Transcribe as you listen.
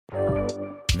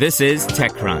This is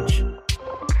TechCrunch.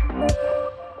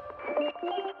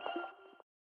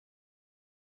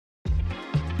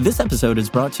 This episode is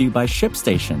brought to you by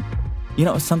ShipStation. You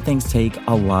know, some things take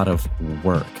a lot of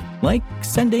work, like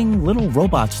sending little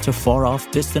robots to far-off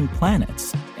distant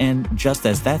planets. And just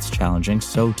as that's challenging,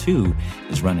 so too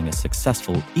is running a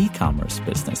successful e-commerce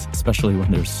business, especially when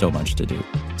there's so much to do.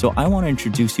 So I want to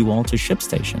introduce you all to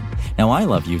ShipStation. Now, I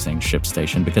love using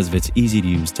ShipStation because of its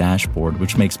easy-to-use dashboard,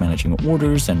 which makes managing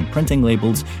orders and printing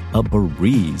labels a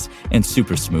breeze and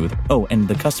super smooth. Oh, and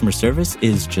the customer service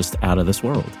is just out of this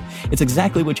world. It's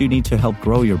exactly what you need to help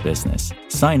grow your business.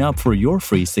 Sign up for your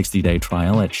free 60-day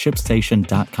trial at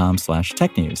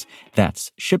shipstation.com/technews.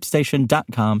 That's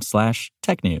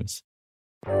shipstation.com/technews.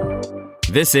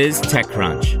 This is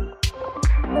TechCrunch.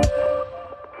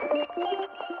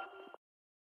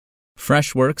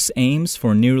 Freshworks aims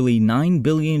for nearly $9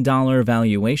 billion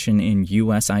valuation in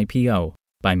US IPO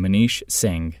by Manish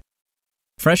Singh.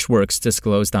 Freshworks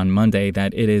disclosed on Monday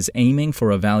that it is aiming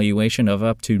for a valuation of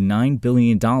up to $9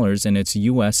 billion in its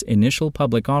U.S. initial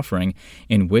public offering,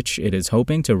 in which it is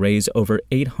hoping to raise over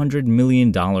 $800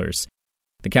 million.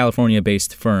 The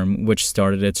California-based firm, which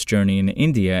started its journey in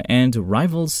India and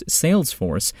rivals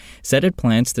Salesforce, said it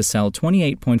plans to sell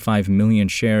 28.5 million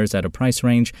shares at a price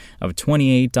range of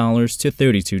 $28 to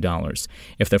 $32.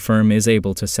 If the firm is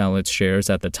able to sell its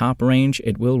shares at the top range,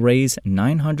 it will raise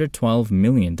 $912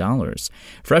 million.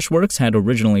 Freshworks had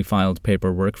originally filed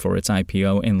paperwork for its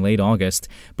IPO in late August,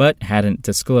 but hadn't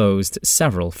disclosed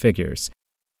several figures.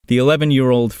 The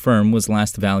 11-year-old firm was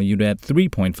last valued at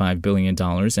 $3.5 billion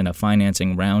in a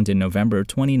financing round in November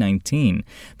 2019.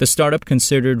 The startup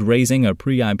considered raising a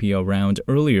pre-IPO round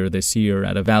earlier this year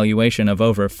at a valuation of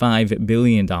over $5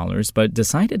 billion, but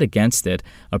decided against it,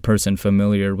 a person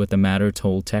familiar with the matter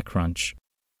told TechCrunch.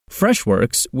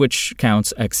 Freshworks, which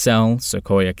counts Excel,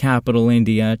 Sequoia Capital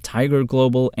India, Tiger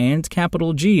Global, and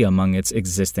Capital G among its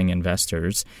existing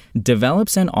investors,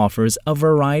 develops and offers a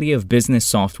variety of business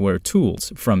software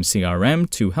tools, from CRM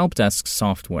to helpdesk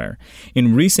software.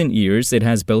 In recent years, it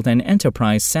has built an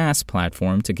enterprise SaaS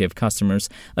platform to give customers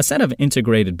a set of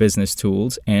integrated business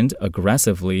tools and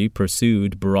aggressively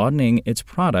pursued broadening its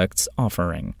products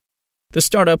offering. The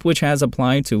startup, which has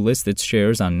applied to list its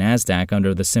shares on NASDAQ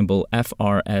under the symbol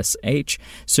FRSH,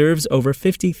 serves over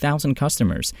 50,000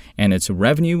 customers, and its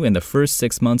revenue in the first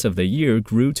 6 months of the year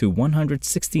grew to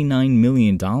 $169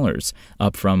 million,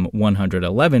 up from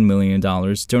 $111 million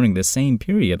during the same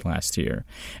period last year.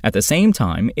 At the same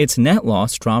time, its net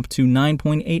loss dropped to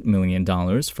 $9.8 million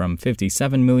from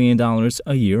 $57 million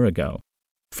a year ago.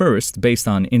 First, based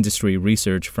on industry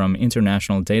research from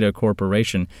International Data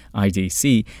Corporation,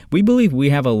 IDC, we believe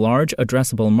we have a large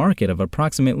addressable market of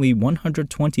approximately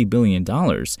 $120 billion,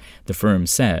 the firm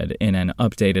said in an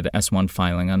updated S-1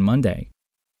 filing on Monday.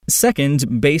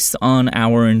 Second, based on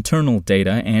our internal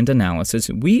data and analysis,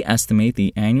 we estimate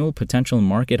the annual potential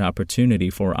market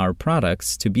opportunity for our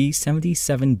products to be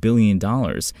 $77 billion.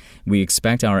 We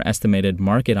expect our estimated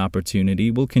market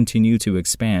opportunity will continue to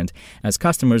expand as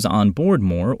customers onboard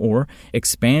more or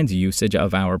expand usage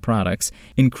of our products,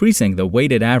 increasing the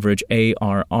weighted average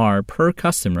ARR per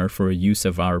customer for use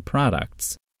of our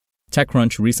products.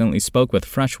 TechCrunch recently spoke with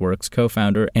Freshworks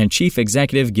co-founder and chief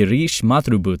executive Girish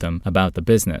Mathrubootham about the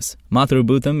business.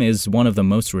 Mathrubootham is one of the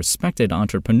most respected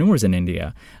entrepreneurs in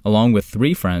India. Along with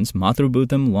three friends,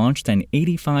 Mathrubootham launched an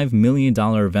 $85 million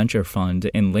venture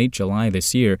fund in late July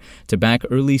this year to back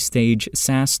early-stage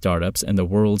SaaS startups in the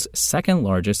world's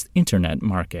second-largest internet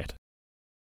market.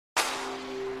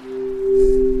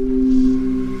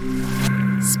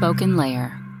 Spoken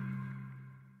Layer.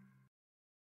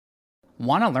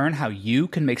 Want to learn how you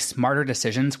can make smarter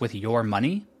decisions with your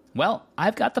money? Well,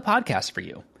 I've got the podcast for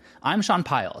you. I'm Sean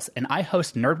Piles, and I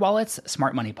host NerdWallet's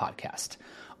Smart Money Podcast.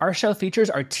 Our show features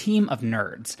our team of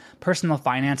nerds, personal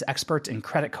finance experts in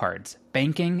credit cards,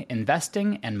 banking,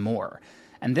 investing, and more.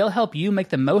 And they'll help you make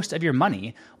the most of your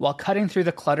money while cutting through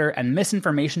the clutter and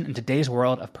misinformation in today's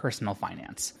world of personal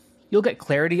finance. You'll get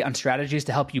clarity on strategies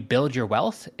to help you build your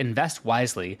wealth, invest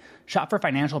wisely, shop for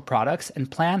financial products, and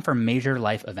plan for major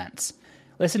life events.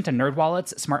 Listen to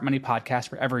NerdWallet's Smart Money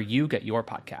Podcast wherever you get your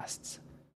podcasts.